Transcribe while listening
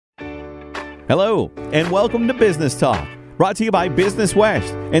Hello, and welcome to Business Talk, brought to you by Business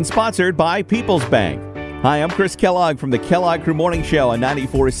West and sponsored by People's Bank. Hi, I'm Chris Kellogg from the Kellogg Crew Morning Show on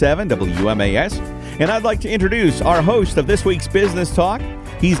 94.7 WMAS, and I'd like to introduce our host of this week's Business Talk.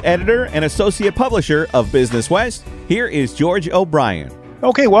 He's editor and associate publisher of Business West. Here is George O'Brien.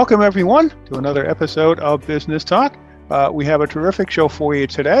 Okay, welcome everyone to another episode of Business Talk. We have a terrific show for you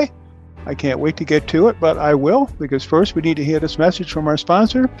today. I can't wait to get to it, but I will, because first we need to hear this message from our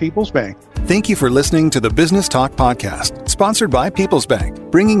sponsor, People's Bank. Thank you for listening to the Business Talk podcast, sponsored by People's Bank,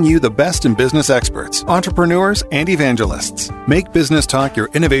 bringing you the best in business experts, entrepreneurs, and evangelists. Make Business Talk your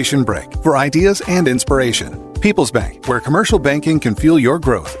innovation break for ideas and inspiration. People's Bank, where commercial banking can fuel your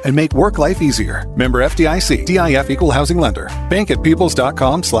growth and make work life easier. Member FDIC, DIF Equal Housing Lender.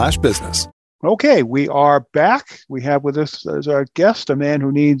 Bankatpeoples.com/business. Okay, we are back. We have with us as our guest a man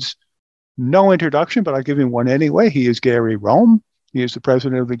who needs no introduction, but I'll give him one anyway. He is Gary Rome. He is the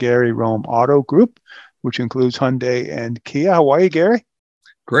president of the Gary Rome Auto Group, which includes Hyundai and Kia. How are you, Gary?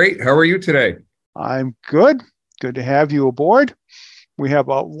 Great. How are you today? I'm good. Good to have you aboard. We have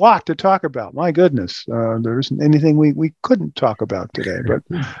a lot to talk about. My goodness, there isn't anything we couldn't talk about today. But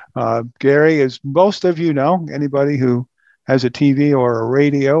Gary, as most of you know, anybody who has a TV or a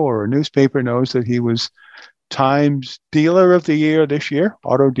radio or a newspaper knows that he was Times Dealer of the Year this year,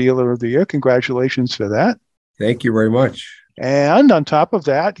 Auto Dealer of the Year. Congratulations for that. Thank you very much. And on top of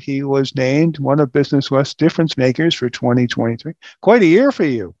that, he was named one of Business West's difference makers for 2023. Quite a year for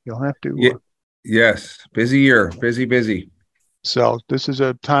you. You'll have to. Yes. Busy year. Busy. So this is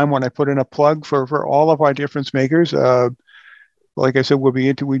a time when I put in a plug for all of our difference makers. Like I said,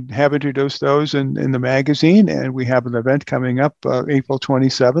 we have introduced those in the magazine, and we have an event coming up April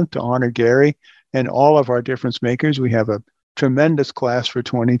 27th to honor Gary and all of our difference makers. We have a tremendous class for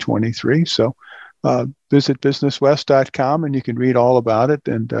 2023. So visit businesswest.com and you can read all about it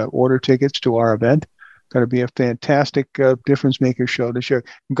and order tickets to our event. Going to be a fantastic difference maker show this year.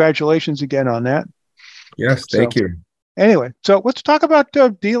 Congratulations again on that. Yes, thank you. Anyway, so let's talk about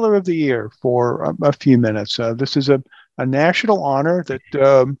Dealer of the Year for a few minutes. This is a national honor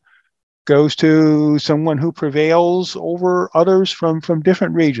that goes to someone who prevails over others from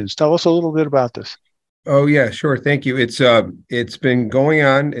different regions. Tell us a little bit about this. Oh, yeah, sure. Thank you. It's been going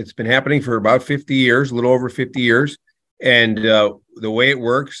on. It's been happening for about 50 years, a little over 50 years. And the way it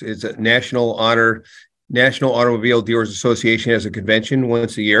works is a national honor. National Automobile Dealers Association has a convention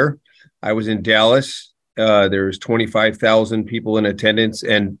once a year. I was in Dallas. There was 25,000 people in attendance,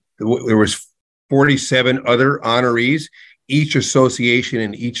 and there was 47 other honorees. Each association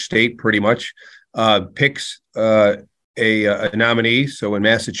in each state pretty much picks a nominee. So in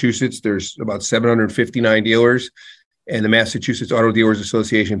Massachusetts, there's about 759 dealers, and the Massachusetts Auto Dealers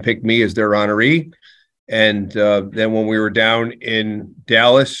Association picked me as their honoree. And then when we were down in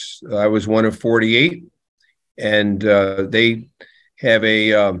Dallas, I was one of 48, and they have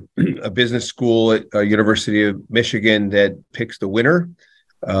a business school at University of Michigan that picks the winner.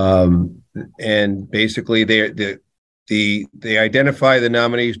 And basically they identify the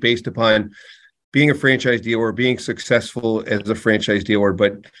nominees based upon being a franchise dealer, being successful as a franchise dealer,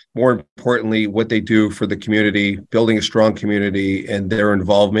 but more importantly, what they do for the community, building a strong community and their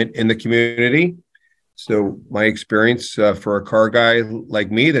involvement in the community. So my experience for a car guy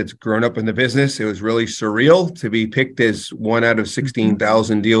like me that's grown up in the business, it was really surreal to be picked as one out of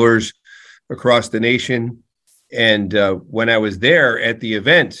 16,000 dealers across the nation. And when I was there at the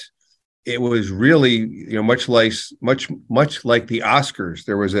event, it was really, much like the Oscars.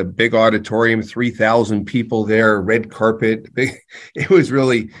 There was a big auditorium, 3,000 people there, red carpet. It was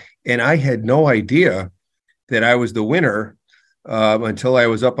really, and I had no idea that I was the winner until I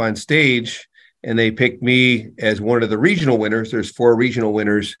was up on stage, and they picked me as one of the regional winners. There's 4 regional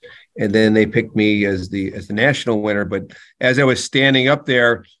winners, and then they picked me as the national winner. But as I was standing up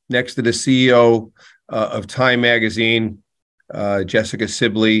there next to the CEO of Time Magazine, Jessica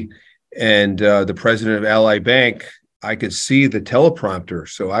Sibley, and the president of Ally Bank, I could see the teleprompter.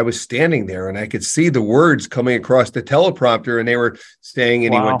 So I was standing there and I could see the words coming across the teleprompter, and they were saying,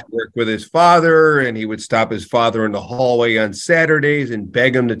 and He went to work with his father, and he would stop his father in the hallway on Saturdays and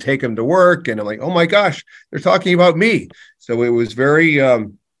beg him to take him to work. And I'm like, oh my gosh, they're talking about me. So it was very,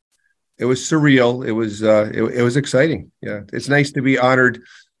 it was surreal. It was exciting. Yeah. It's nice to be honored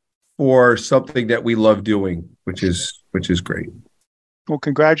for something that we love doing, which is great. Well,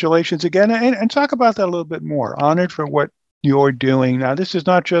 congratulations again. And talk about that a little bit more. Honored for what you're doing. Now, this is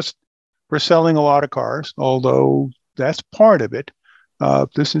not just for selling a lot of cars, although that's part of it.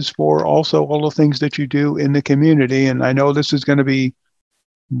 This is for also all the things that you do in the community. And I know this is going to be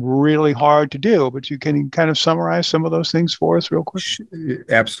really hard to do. But you can kind of summarize some of those things for us real quick.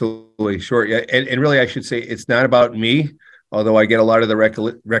 Absolutely. Sure. Yeah. And really, I should say it's not about me, although I get a lot of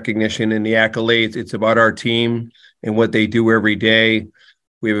the recognition and the accolades. It's about our team and what they do every day.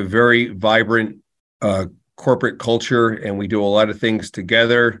 We have a very vibrant corporate culture, and we do a lot of things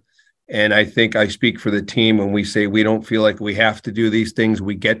together. And I think I speak for the team when we say we don't feel like we have to do these things.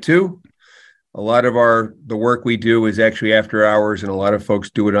 We get to. A lot of the work we do is actually after hours, and a lot of folks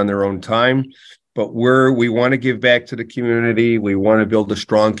do it on their own time. But we want to give back to the community. We want to build a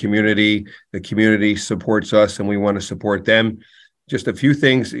strong community. The community supports us, and we want to support them. Just a few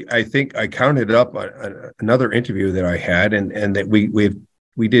things. I think I counted up another interview that I had, and that we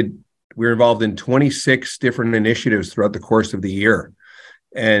were involved in 26 different initiatives throughout the course of the year.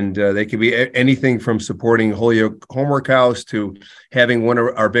 And they could be anything from supporting Holyoke Homework House to having one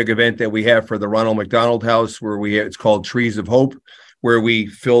of our big event that we have for the Ronald McDonald House, where it's called Trees of Hope, where we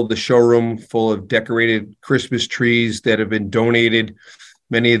filled the showroom full of decorated Christmas trees that have been donated.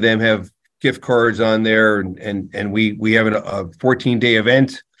 Many of them have gift cards on there, and we have a 14-day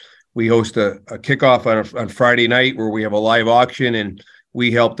event. We host a kickoff on Friday night where we have a live auction, and we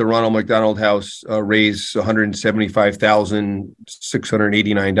helped the Ronald McDonald House raise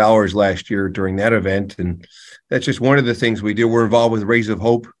 $175,689 last year during that event. And that's just one of the things we do. We're involved with Rays of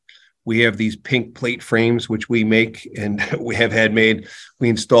Hope. We have these pink plate frames, which we make and we have had made. We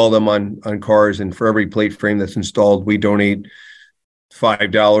install them on cars, and for every plate frame that's installed, we donate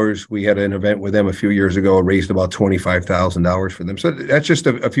 $5. We had an event with them a few years ago, raised about $25,000 for them. So that's just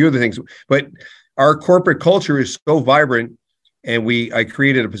a few of the things. But our corporate culture is so vibrant. And I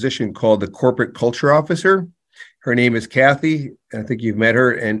created a position called the Corporate Culture Officer. Her name is Kathy. I think you've met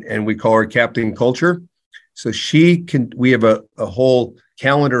her, and we call her Captain Culture. So we have a whole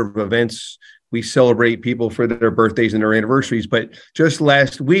calendar of events. We celebrate people for their birthdays and their anniversaries. But just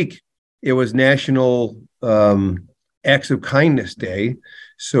last week, it was National Acts of Kindness Day.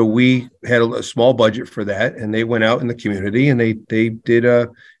 So we had a small budget for that, and they went out in the community and they did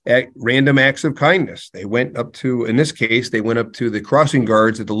random acts of kindness. They went up to, in this case, the crossing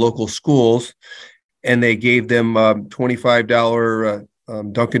guards at the local schools, and they gave them $25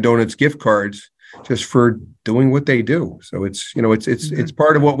 Dunkin' Donuts gift cards just for doing what they do. So it's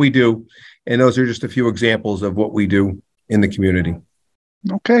part of what we do, and those are just a few examples of what we do in the community.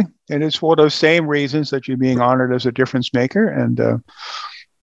 Okay, and it's for those same reasons that you're being honored as a difference maker, and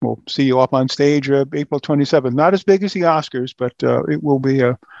we'll see you up on stage April 27th. Not as big as the Oscars, but it will be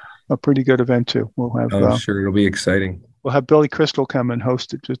a pretty good event too. We'll have. I'm sure it'll be exciting. We'll have Billy Crystal come and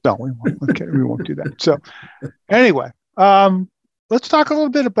host it. Just no, we won't. Okay, we won't do that. So, anyway, let's talk a little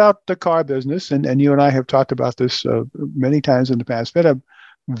bit about the car business. And you and I have talked about this many times in the past. It's been a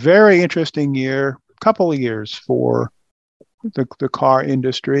very interesting couple of years for the car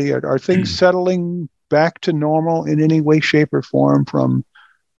industry. Are things settling back to normal in any way, shape, or form from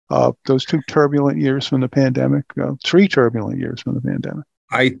those 2 turbulent years from the pandemic, 3 turbulent years from the pandemic?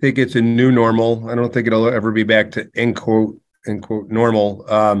 I think it's a new normal. I don't think it'll ever be back to end quote normal.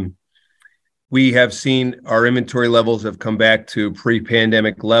 We have seen our inventory levels have come back to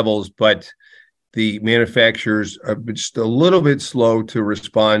pre-pandemic levels, but the manufacturers are just a little bit slow to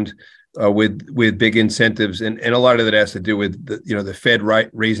respond with big incentives, and a lot of that has to do with the Fed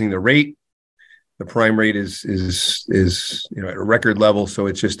raising the rate. The prime rate is at a record level, so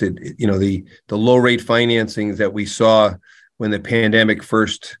it's just the low rate financings that we saw when the pandemic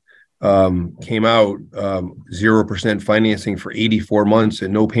first came out, 0% financing for 84 months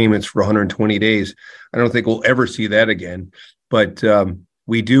and no payments for 120 days. I don't think we'll ever see that again, but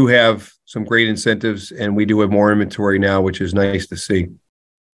we do have some great incentives, and we do have more inventory now, which is nice to see.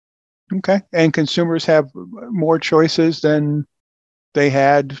 Okay, and consumers have more choices than they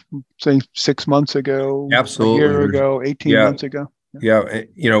had, say, 6 months ago, absolutely, a year ago, 18 months ago. Yeah.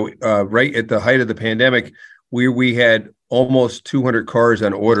 Right at the height of the pandemic, we had almost 200 cars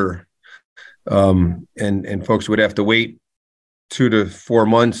on order, and folks would have to wait 2 to 4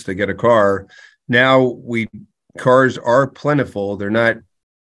 months to get a car. Now cars are plentiful. They're not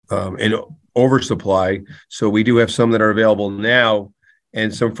in oversupply. So we do have some that are available now,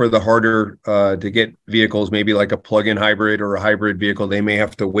 and some for the harder to get vehicles, maybe like a plug-in hybrid or a hybrid vehicle, they may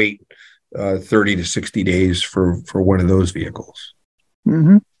have to wait 30 to 60 days for one of those vehicles.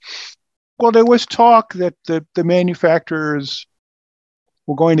 Mm-hmm. Well, there was talk that the manufacturers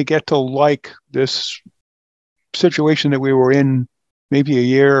were going to get to like this situation that we were in maybe a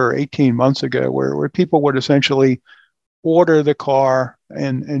year or 18 months ago, where people would essentially order the car,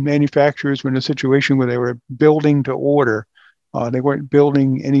 and manufacturers were in a situation where they were building to order. They weren't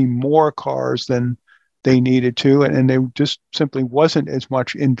building any more cars than they needed to, and there just simply wasn't as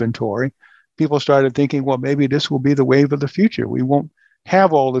much inventory. People started thinking, well, maybe this will be the wave of the future. We won't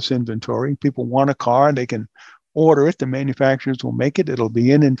have all this inventory. People want a car, they can order it. The manufacturers will make it. It'll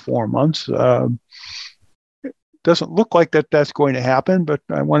be in 4 months. It doesn't look like that's going to happen, but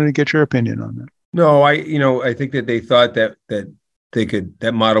I wanted to get your opinion on that. No, I think that they thought that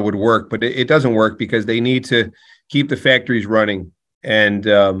that model would work, but it doesn't work because they need to keep the factories running. And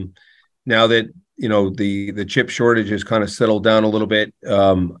now that the chip shortage has kind of settled down a little bit,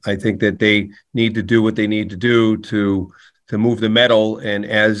 I think that they need to do what they need to do to move the metal. And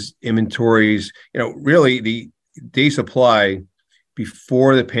as inventories, really the day supply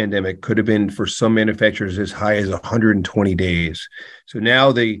before the pandemic could have been for some manufacturers as high as 120 days. So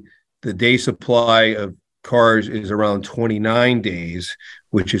now the day supply of cars is around 29 days,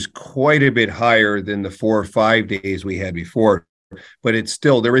 which is quite a bit higher than the 4 or 5 days we had before. But it's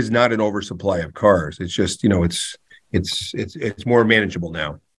still, there is not an oversupply of cars. It's just, it's more manageable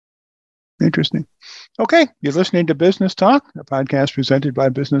now. Interesting. Okay, you're listening to Business Talk, a podcast presented by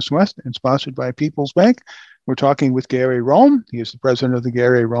Business West and sponsored by People's Bank. We're talking with Gary Rome. He is the president of the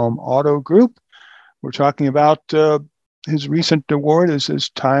Gary Rome Auto Group. We're talking about his recent award as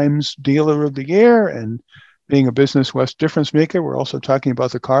his Times Dealer of the Year and being a Business West difference maker. We're also talking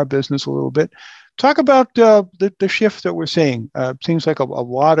about the car business a little bit. Talk about the shift that we're seeing. Seems like a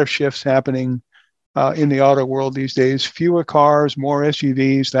lot of shifts happening in the auto world these days. Fewer cars, more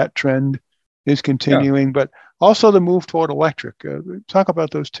SUVs. That trend is continuing, but also the move toward electric. Talk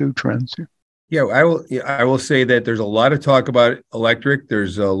about those two trends here. Yeah, I will say that there's a lot of talk about electric.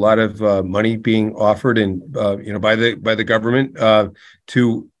 There's a lot of money being offered and by the government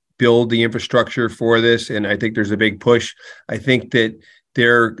to build the infrastructure for this, and I think there's a big push. I think that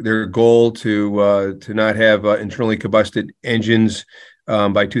their goal to not have internally combusted engines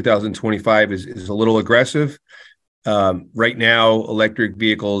by 2025 is a little aggressive. Right now, electric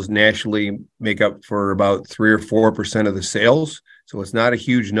vehicles nationally make up for about 3 or 4% of the sales, so it's not a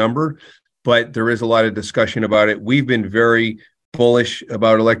huge number. But there is a lot of discussion about it. We've been very bullish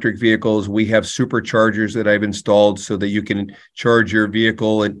about electric vehicles. We have superchargers that I've installed so that you can charge your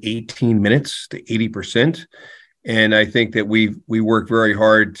vehicle in 18 minutes to 80%. And I think that we work very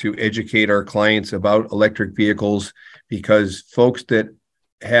hard to educate our clients about electric vehicles, because folks that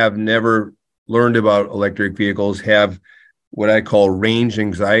have never learned about electric vehicles have what I call range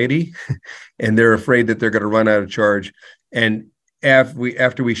anxiety, and they're afraid that they're going to run out of charge. And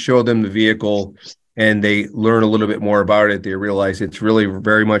after we show them the vehicle and they learn a little bit more about it, they realize it's really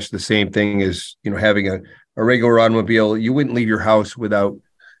very much the same thing as having a regular automobile. You wouldn't leave your house with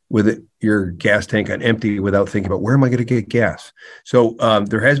your gas tank on empty without thinking about, where am I going to get gas? So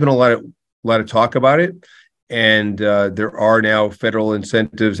there has been a lot of talk about it, and there are now federal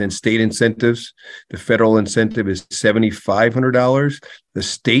incentives and state incentives. The federal incentive is $7,500. The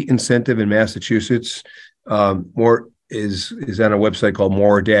state incentive in Massachusetts is on a website called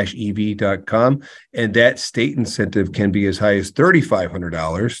more-ev.com, and that state incentive can be as high as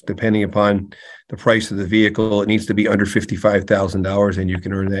 $3,500 depending upon the price of the vehicle. It needs to be under $55,000, and you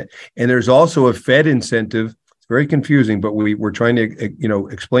can earn that. And there's also a Fed incentive. It's very confusing, but we're trying to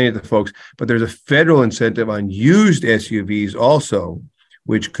explain it to folks. But there's a federal incentive on used SUVs also,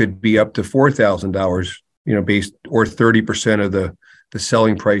 which could be up to $4,000, based, or 30% of the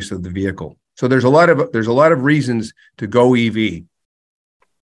selling price of the vehicle. So there's a lot of reasons to go EV.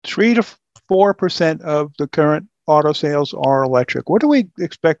 3 to 4% of the current auto sales are electric. What do we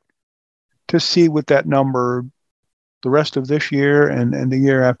expect to see with that number the rest of this year and the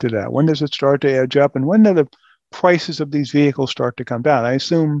year after that? When does it start to edge up, and when do the prices of these vehicles start to come down? I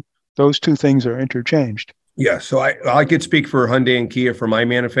assume those two things are interchanged. Yeah, so I could speak for Hyundai and Kia, for my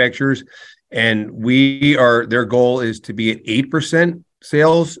manufacturers, and their goal is to be at 8%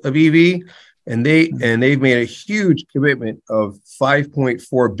 sales of EV. And they've made a huge commitment of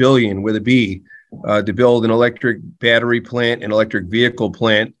 $5.4 billion with a B to build an electric battery plant and electric vehicle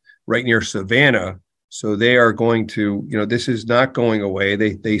plant right near Savannah. So they are going to, this is not going away.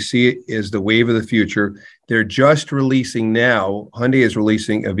 They see it as the wave of the future. They're just releasing now. Hyundai is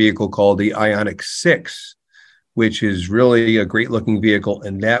releasing a vehicle called the Ioniq 6, which is really a great looking vehicle.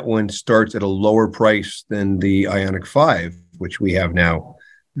 And that one starts at a lower price than the Ioniq 5, which we have now.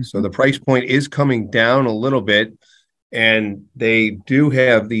 So the price point is coming down a little bit, and they do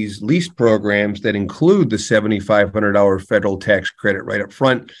have these lease programs that include the $7,500 federal tax credit right up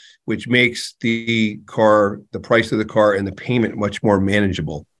front, which makes the price of the car and the payment much more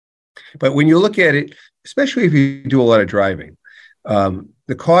manageable. But when you look at it, especially if you do a lot of driving,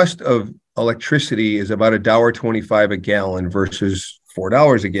 the cost of electricity is about $1.25 a gallon versus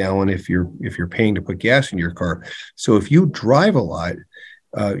 $4 a gallon if you're paying to put gas in your car. So if you drive a lot,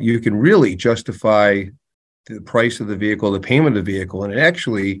 you can really justify the price of the vehicle, the payment of the vehicle, and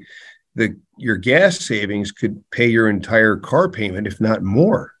actually your gas savings could pay your entire car payment, if not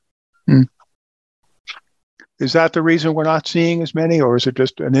more. Is that the reason we're not seeing as many, or is it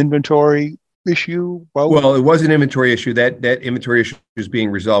just an inventory issue? Well, it was an inventory issue. That inventory issue is being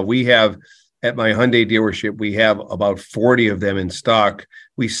resolved. We have, at my Hyundai dealership, we have about 40 of them in stock.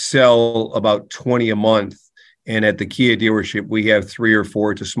 We sell about 20 a month. And at the Kia dealership, we have 3 or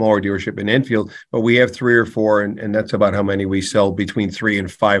 4. It's a smaller dealership in Enfield, but we have 3 or 4, and that's about how many we sell, between 3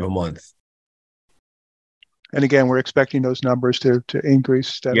 and 5 a month. And again, we're expecting those numbers to increase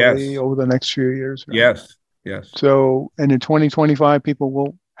steadily over the next few years. Right? Yes. So, and in 2025, people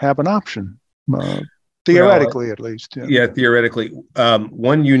will have an option, theoretically, at least. Yeah, theoretically.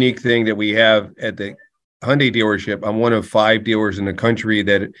 One unique thing that we have at the Hyundai dealership, I'm one of 5 dealers in the country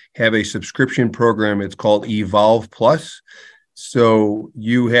that have a subscription program. It's called Evolve Plus. So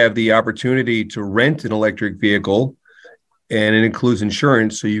you have the opportunity to rent an electric vehicle, and it includes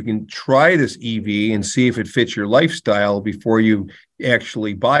insurance. So you can try this EV and see if it fits your lifestyle before you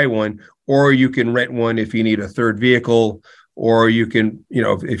actually buy one, or you can rent one if you need a third vehicle, or you can,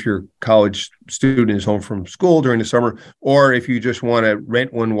 if your college student is home from school during the summer, or if you just want to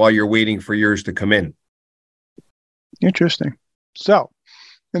rent one while you're waiting for yours to come in. Interesting. So,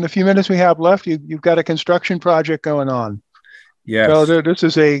 in the few minutes we have left, you've got a construction project going on. Yes. So this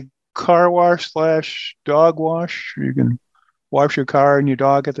is a car wash / dog wash. You can wash your car and your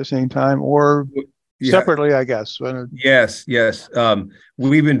dog at the same time, or separately, I guess. Yes.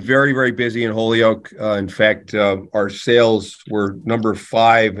 We've been very, very busy in Holyoke. In fact, our sales were number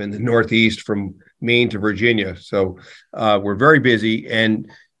 5 in the Northeast from Maine to Virginia. So we're very busy.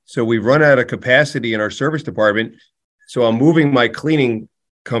 And so we've run out of capacity in our service department. So I'm moving my cleaning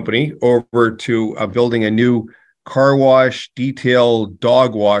company over to building a new car wash, detail,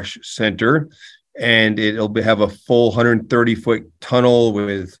 dog wash center. And it'll have a full 130-foot tunnel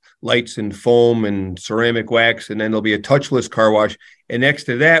with lights and foam and ceramic wax. And then there'll be a touchless car wash. And next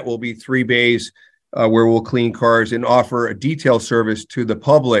to that will be 3 bays where we'll clean cars and offer a detail service to the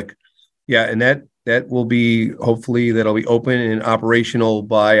public. Yeah, and that will be, hopefully, that'll be open and operational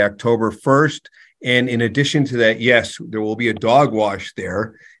by October 1st. And in addition to that, yes, there will be a dog wash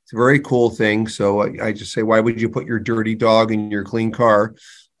there. It's a very cool thing. So I just say, why would you put your dirty dog in your clean car?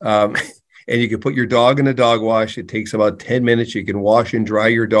 And you can put your dog in a dog wash. It takes about 10 minutes. You can wash and dry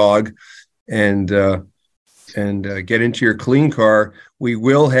your dog and get into your clean car. We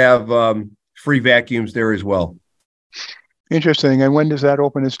will have free vacuums there as well. Interesting. And when does that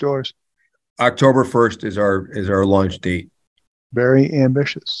open its doors? October 1st is our launch date. Very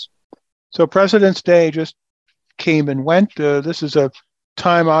ambitious. So President's Day just came and went. This is a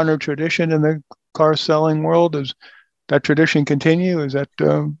time-honored tradition in the car selling world. Does that tradition continue? Is that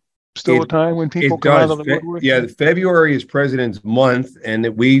still a time when people come out of the woodwork? Yeah, February is President's Month, and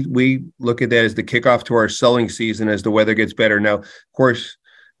we look at that as the kickoff to our selling season as the weather gets better. Now, of course,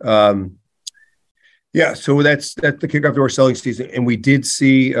 so that's the kickoff to our selling season, and we did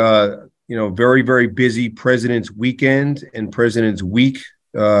see very, very busy President's Weekend, and President's Week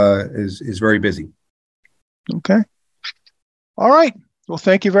is very busy. Okay. All right. Well,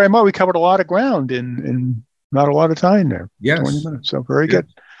 thank you very much. We covered a lot of ground in not a lot of time there. Yes. 20 minutes. So very good.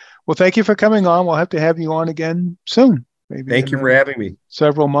 Well, thank you for coming on. We'll have to have you on again soon. Maybe thank you for having me.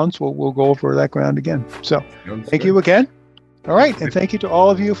 Several months. We'll go over that ground again. So thank you again. All right. And thank you to all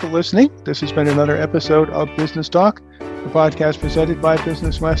of you for listening. This has been another episode of Business Talk, the podcast presented by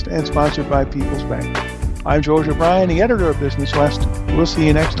Business West and sponsored by People's Bank. I'm George O'Brien, the editor of Business West. We'll see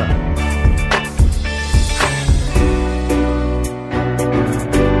you next time.